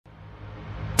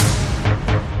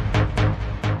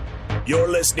You're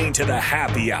listening to the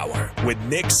Happy Hour with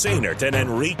Nick Sainert and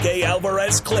Enrique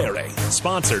Alvarez Clary,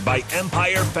 sponsored by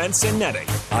Empire Fence and Netting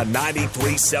on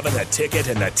 93.7 The Ticket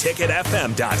and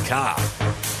theticketfm.com.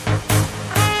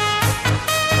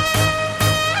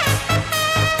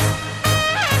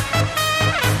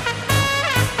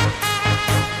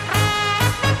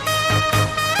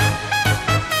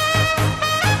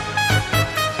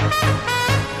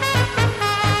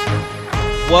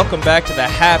 Welcome back to the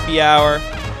Happy Hour.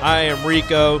 I am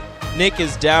Rico. Nick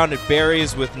is down at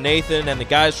Barry's with Nathan and the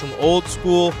guys from Old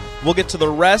School. We'll get to the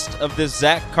rest of this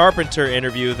Zach Carpenter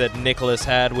interview that Nicholas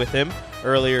had with him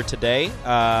earlier today.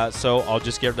 So I'll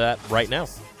just get to that right now.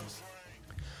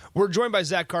 We're joined by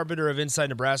Zach Carpenter of Inside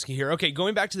Nebraska here. Okay,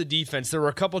 going back to the defense, there were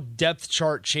a couple depth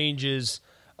chart changes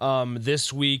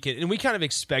this week, and we kind of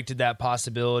expected that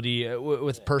possibility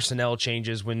with personnel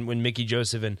changes when Mickey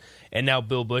Joseph and now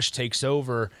Bill Bush takes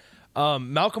over.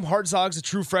 Malcolm Hartzog's a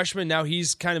true freshman. Now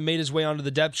he's kind of made his way onto the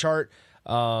depth chart.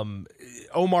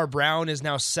 Omar Brown is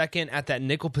now second at that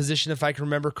nickel position, if I can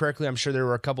remember correctly. I'm sure there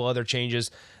were a couple other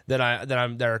changes that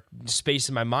are spaced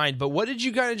in my mind. But what did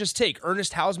you kind of just take?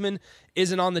 Ernest Hausman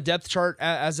isn't on the depth chart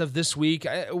as of this week.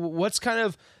 What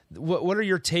are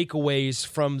your takeaways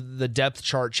from the depth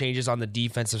chart changes on the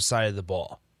defensive side of the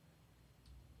ball?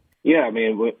 Yeah, I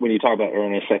mean, when you talk about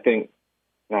Ernest, I think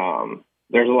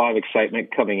there's a lot of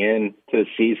excitement coming in to the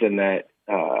season that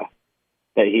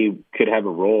he could have a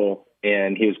role,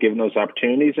 and he was given those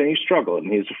opportunities, and he struggled.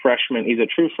 And he's a freshman. He's a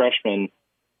true freshman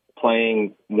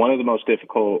playing one of the most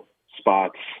difficult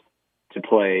spots to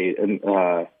play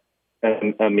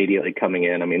immediately coming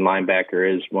in. I mean,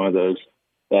 linebacker is one of those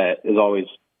that is always,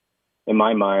 in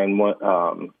my mind, one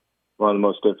of the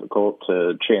most difficult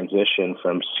to transition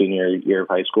from senior year of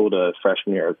high school to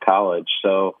freshman year of college.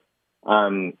 So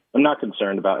I'm not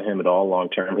concerned about him at all long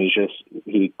term.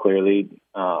 He clearly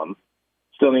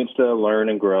still needs to learn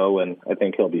and grow, and I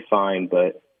think he'll be fine.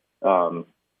 But the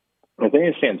thing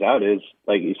that stands out is,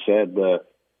 like you said, the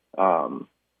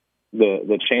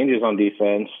changes on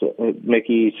defense.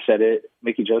 Mickey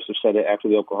Joseph said it after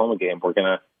the Oklahoma game. We're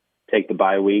going to take the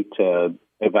bye week to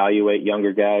evaluate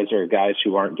younger guys or guys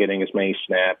who aren't getting as many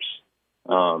snaps,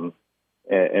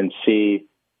 and see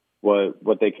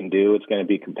what they can do. It's going to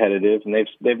be competitive, and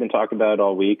they've been talking about it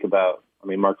all week.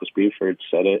 Marcus Buford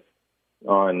said it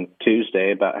on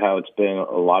Tuesday about how it's been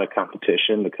a lot of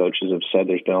competition. The coaches have said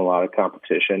there's been a lot of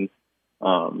competition,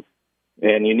 and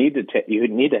you need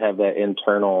to have that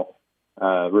internal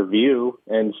review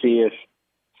and see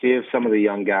if some of the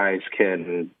young guys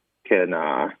can.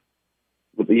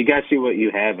 You guys see what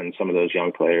you have in some of those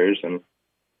young players, and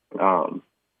like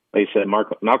you said,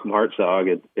 Malcolm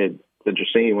Hartzog. It's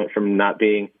interesting. He went from not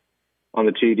being on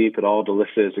the two deep at all to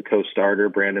listed as a co-starter.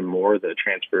 Brandon Moore, the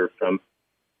transfer from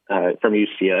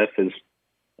UCF, is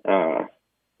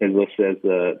listed as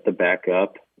the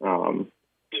backup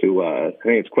to I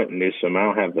think it's Quentin Newsome. I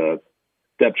don't have the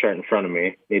depth chart in front of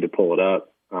me. Need to pull it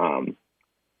up.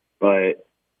 But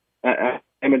I'm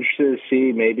interested to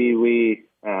see maybe we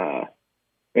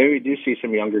do see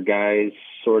some younger guys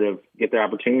sort of get their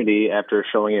opportunity after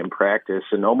showing it in practice.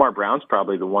 And Omar Brown's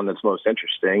probably the one that's most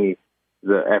interesting. He's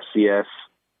the FCS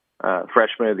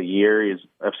freshman of the year. He's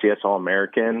FCS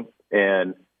All-American.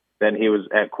 And then he was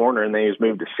at corner, and then he was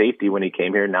moved to safety when he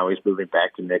came here. Now he's moving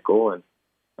back to nickel. And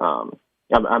I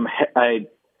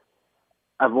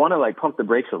want to pump the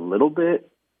brakes a little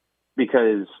bit,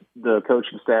 because the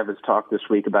coaching staff has talked this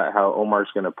week about how Omar's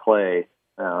going to play,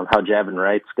 how Javen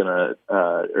Wright's going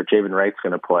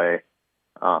to play.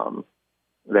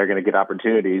 They're going to get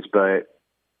opportunities, but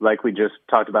like we just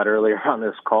talked about earlier on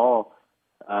this call,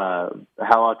 how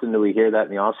often do we hear that in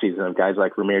the offseason of guys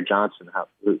like Ramir Johnson?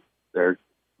 We're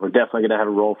definitely going to have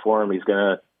a role for him. He's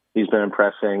been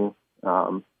impressing,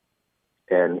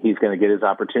 and he's going to get his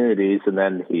opportunities, and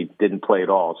then he didn't play at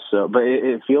all. So, but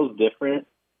it feels different.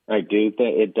 I do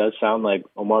think it does sound like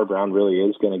Omar Brown really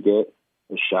is going to get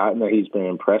a shot, and that he's been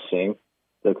impressing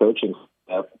the coaching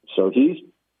staff. So he's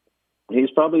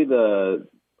probably the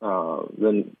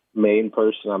main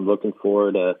person I'm looking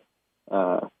for to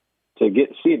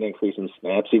see an increase in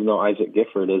snaps, even though Isaac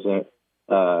Gifford hasn't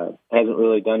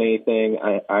really done anything,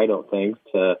 I don't think,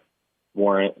 to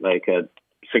warrant a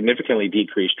significantly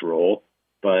decreased role.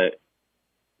 But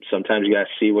sometimes you got to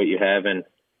see what you have in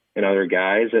other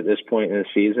guys at this point in the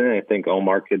season. I think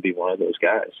Omar could be one of those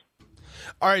guys.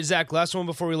 All right, Zach, last one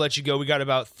before we let you go. We got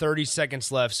about 30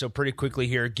 seconds left, so pretty quickly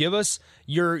here. Give us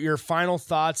your final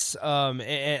thoughts on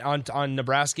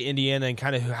Nebraska, Indiana, and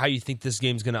kind of how you think this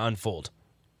game's going to unfold.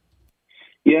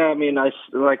 Yeah, I mean,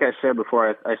 like I said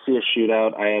before, I see a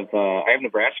shootout. I have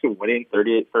Nebraska winning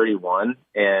 38-31,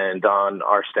 and on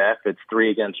our staff, it's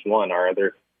 3-1. Our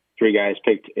other three guys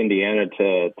picked Indiana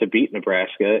to beat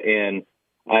Nebraska, and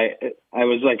I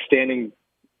was like standing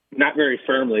not very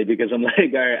firmly because I'm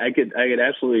like, all right, I could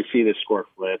absolutely see this score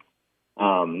flip.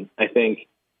 I think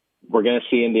we're going to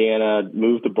see Indiana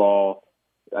move the ball.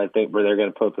 I think where they're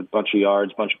going to put up a bunch of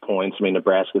yards, a bunch of points. I mean,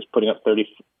 Nebraska's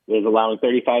is allowing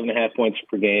 35.5 points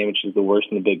per game, which is the worst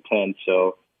in the Big Ten.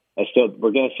 So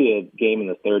we're going to see a game in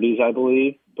the 30s, I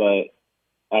believe. But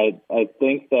I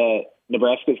think that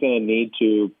Nebraska's going to need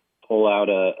to pull out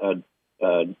a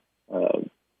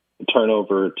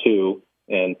turnover or two,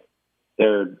 and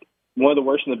they're one of the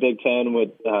worst in the Big Ten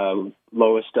with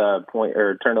lowest point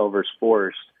or turnovers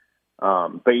forced.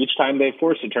 But each time they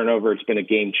force a turnover, it's been a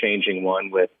game-changing one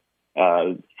with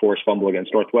forced fumble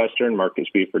against Northwestern, Marcus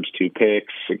Buford's 2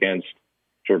 picks against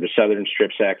Georgia Southern,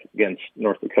 strip sack against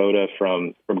North Dakota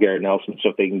from Garrett Nelson. So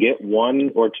if they can get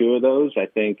 1 or 2 of those, I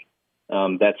think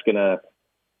that's gonna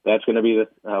be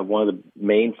one of the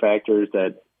main factors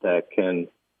that can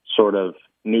sort of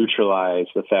neutralize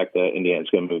the fact that Indiana's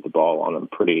going to move the ball on them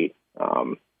pretty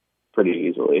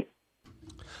easily.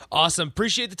 Awesome.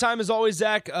 Appreciate the time as always,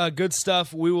 Zach. Good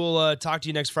stuff. We will talk to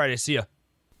you next Friday. See ya.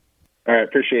 All right.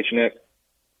 Appreciate you, Nick.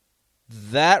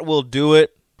 That will do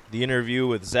it. The interview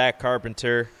with Zach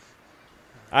Carpenter.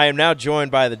 I am now joined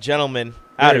by the gentlemen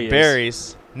out of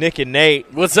Barry's, Nick and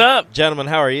Nate. What's up? Gentlemen,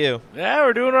 how are you? Yeah,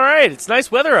 we're doing all right. It's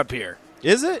nice weather up here.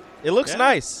 Is it? It looks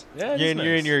nice. Yeah,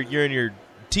 you're in your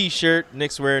T-shirt.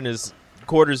 Nick's wearing his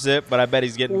quarter zip, but I bet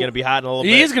he's going to be hot in a little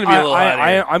bit. He is going to be a little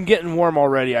hot. I'm getting warm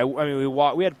already. I mean,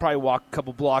 we had to probably walk a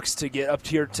couple blocks to get up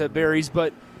here to Barry's,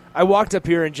 but I walked up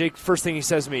here, and Jake, first thing he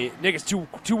says to me, Nick, it's too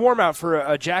warm out for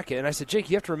a jacket. And I said, Jake,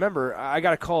 you have to remember, I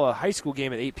got to call a high school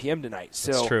game at 8 p.m. tonight.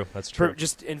 So That's true.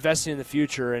 Just investing in the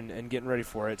future and getting ready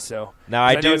for it. So now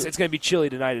I know it's going to be chilly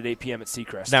tonight at 8 p.m. at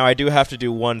Seacrest. Now I do have to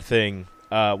do one thing.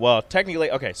 Well, technically,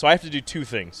 okay, so I have to do 2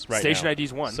 things right Station now.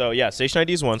 ID's 1. So, yeah, Station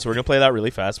ID's 1, so we're going to play that really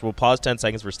fast. We'll pause 10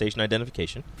 seconds for station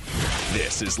identification.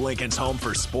 This is Lincoln's home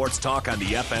for sports talk on the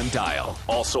FM dial.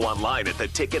 Also online at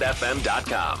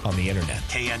theticketfm.com. On the internet,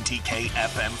 KNTK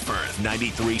FM Firth,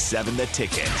 93.7 The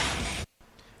Ticket.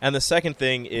 And the second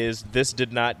thing is this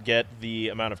did not get the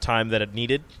amount of time that it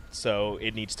needed, so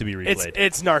it needs to be replayed.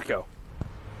 It's Narco.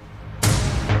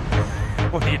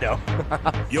 What do you know?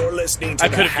 You're listening to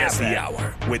the Happy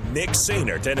Hour with Nick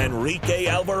Sainert and Enrique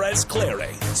Alvarez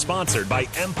Clary. Sponsored by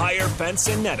Empire Fence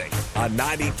and Netting on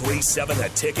 93.7 The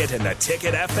Ticket and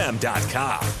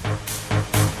theticketfm.com.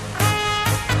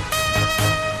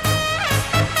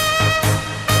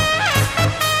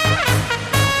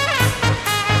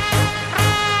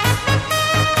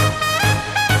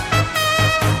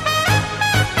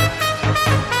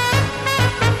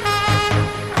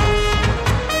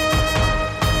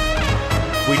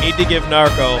 We need to give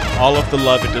Narco all of the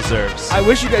love it deserves. I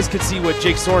wish you guys could see what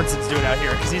Jake Sorensen's doing out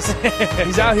here, because he's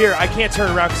out here. I can't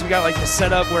turn around because we got like the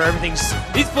setup where everything's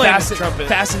playing the trumpet,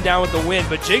 fastened down with the wind.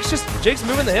 But Jake's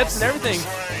moving the hips and everything.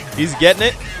 He's getting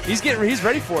it. He's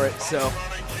ready for it. So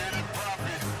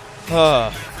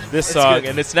this song,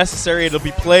 and it's necessary. It'll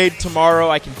be played tomorrow.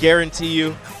 I can guarantee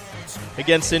you.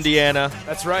 Against Indiana.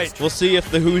 That's right. We'll see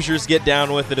if the Hoosiers get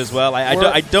down with it as well.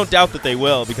 I don't doubt that they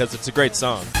will, because it's a great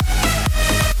song.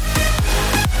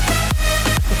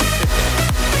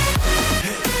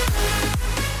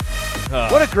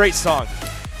 What a great song.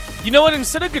 You know what?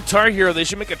 Instead of Guitar Hero, they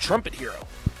should make a Trumpet Hero.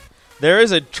 There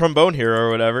is a Trombone Hero or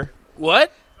whatever.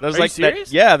 What? There's Are like you serious?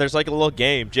 There's like a little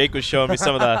game. Jake was showing me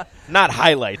some of the, not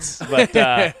highlights, but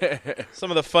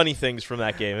some of the funny things from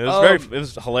that game. It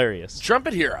was hilarious.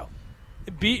 Trumpet Hero.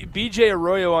 BJ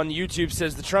Arroyo on YouTube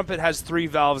says the trumpet has 3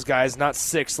 valves, guys, not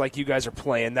 6 like you guys are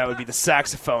playing. That would be the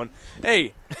saxophone.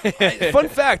 Hey, fun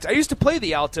fact, I used to play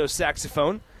the alto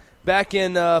saxophone back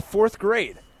in 4th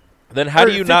grade. Then how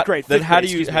do you not? Grade, then how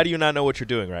grade, do you not know what you're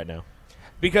doing right now?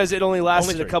 Because it only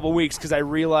lasted a couple weeks, because I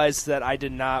realized that I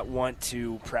did not want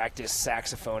to practice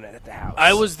saxophone at the house.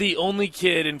 I was the only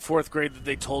kid in 4th grade that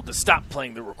they told to stop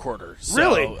playing the recorder. So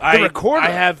really? The recorder? I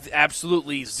have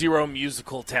absolutely 0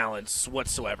 musical talents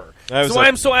whatsoever. So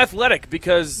I'm so athletic,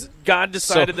 because God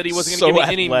decided that he wasn't going to give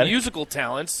me any musical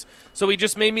talents, so he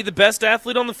just made me the best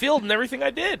athlete on the field in everything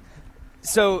I did.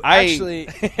 So actually,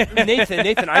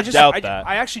 Nathan,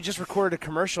 I actually just recorded a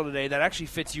commercial today that actually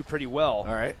fits you pretty well. All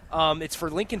right. It's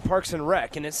for Lincoln Parks and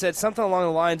Rec, and it said something along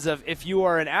the lines of, if you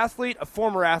are an athlete, a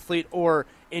former athlete, or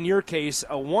in your case,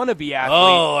 a wannabe athlete,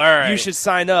 all right, you should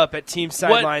sign up at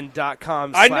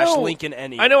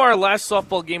teamsideline.com/LincolnNE. I know our last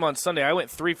softball game on Sunday, I went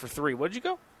 3 for 3. What did you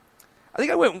go? I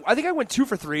think I went 2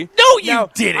 for 3. No, you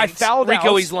didn't. I fouled out.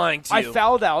 Rico, he's lying to you. I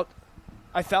fouled out.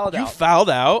 You fouled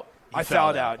out? I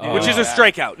fouled out, dude. Which is a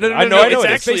strikeout. No, I know it's it is.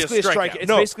 actually It's basically a strikeout.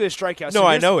 It's basically a strikeout. No, So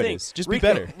I here's know the it thing. is. Just Rico,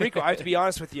 be better. Rico, I have to be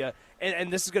honest with you,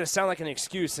 and this is going to sound like an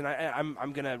excuse, and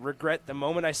I'm going to regret the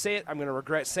moment I say it. I'm going to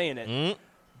regret saying it.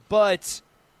 But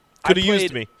could have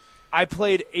used me. I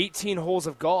played 18 holes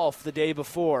of golf the day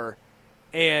before,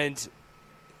 and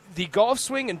the golf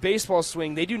swing and baseball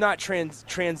swing, they do not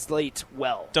translate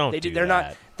well. They're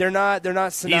not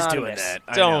synonymous. He's doing that.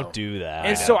 Don't do that.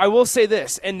 And so I will say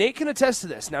this, and Nate can attest to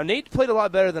this. Now, Nate played a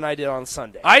lot better than I did on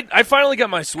Sunday. I finally got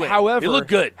my swing. However, it looked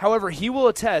good. However, he will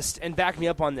attest and back me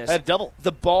up on this. I had double.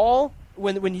 The ball,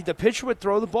 when the pitcher would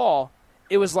throw the ball,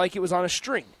 it was like it was on a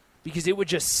string because it would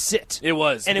just sit. It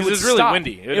was. And it was really stop.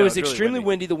 windy. It was extremely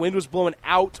windy. The wind was blowing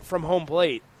out from home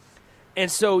plate.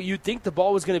 And so you'd think the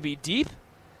ball was going to be deep,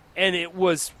 and it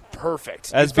was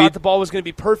perfect. I thought the ball was going to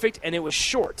be perfect, and it was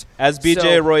short. As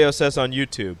BJ Arroyo says on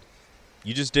YouTube,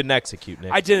 you just didn't execute,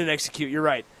 Nick. I didn't execute. You're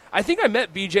right. I think I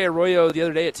met BJ Arroyo the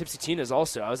other day at Tipsy Tina's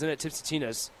also. I was in at Tipsy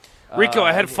Tina's. Rico,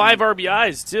 I had 5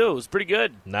 RBIs, too. It was pretty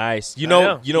good. Nice. You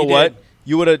know what? Did.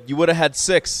 You would have had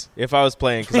 6 if I was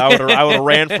playing because I would have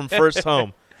ran from first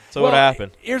home. So what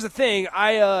happened? Here's the thing: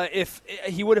 if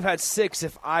he would have had 6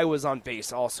 if I was on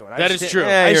base also. And that is true.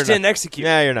 I just didn't execute.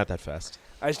 Yeah, you're not that fast.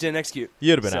 I just didn't execute.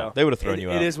 You'd have been out. They would have thrown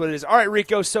you out. It is what it is. All right,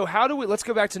 Rico. So let's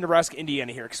go back to Nebraska,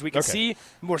 Indiana here because we can see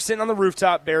we're sitting on the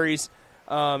rooftop. Barry's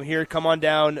here. Come on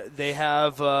down. They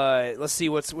have. Let's see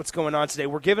what's going on today.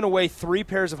 We're giving away 3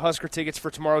 pairs of Husker tickets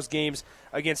for tomorrow's games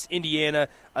against Indiana.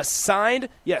 A signed.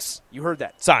 Yes, you heard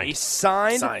that. Signed. A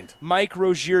signed Mike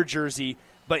Rozier jersey.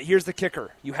 But here's the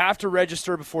kicker. You have to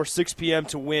register before 6 p.m.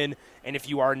 to win. And if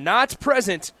you are not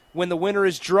present when the winner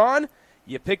is drawn,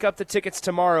 you pick up the tickets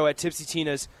tomorrow at Tipsy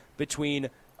Tina's between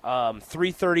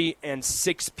 3:30 and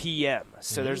 6 p.m.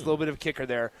 So there's a little bit of a kicker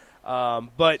there.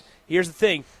 But here's the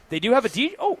thing. They do have a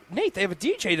DJ. Oh, Nate, they have a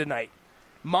DJ tonight.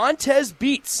 Montez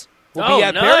Beats will be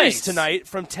at Barry's tonight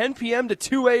from 10 p.m. to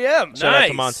 2 a.m. Shout out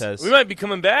to Montez. We might be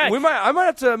coming back. I might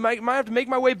have to make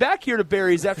my way back here to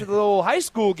Barry's after the little high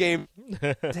school game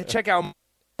to check out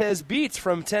Montez Beats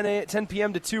from 10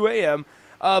 p.m. to 2 a.m.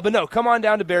 But no, come on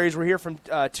down to Barry's. We're here from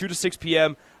 2 to 6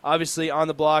 p.m. Obviously on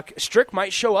the block. Strick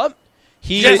might show up.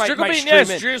 Strick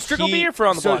will be here for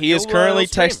on the block. He is currently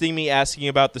texting me asking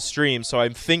about the stream, so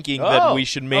I'm thinking that we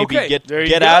should maybe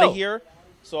get out of here.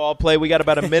 So I'll play. We got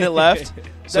about a minute left.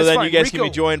 So then you guys can be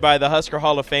joined by the Husker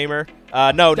Hall of Famer.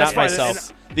 No, not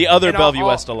myself. The other Bellevue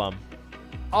West alum.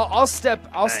 I'll step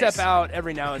out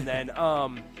every now and then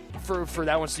for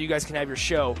that one, so you guys can have your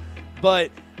show.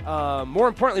 But more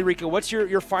importantly, Rico, what's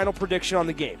your final prediction on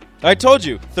the game? I told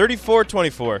you,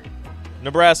 34-24.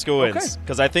 Nebraska wins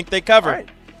because I think they cover. All right.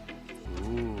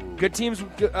 Good teams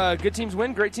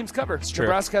win. Great teams cover.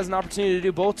 Nebraska has an opportunity to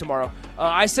do both tomorrow.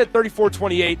 I said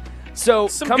 34-28. So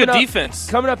some good defense.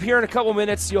 Coming up here in a couple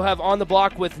minutes, you'll have On the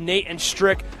Block with Nate and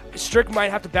Strick. Strick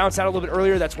might have to bounce out a little bit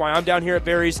earlier. That's why I'm down here at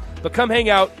Barry's. But come hang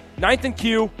out. 9th and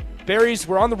Q. Barry's,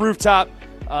 we're on the rooftop.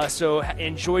 So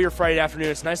enjoy your Friday afternoon.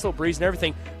 It's a nice little breeze and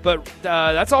everything. But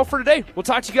that's all for today. We'll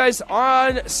talk to you guys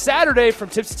on Saturday from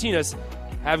Tipsy Tina's.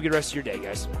 Have a good rest of your day,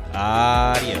 guys.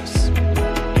 Adios.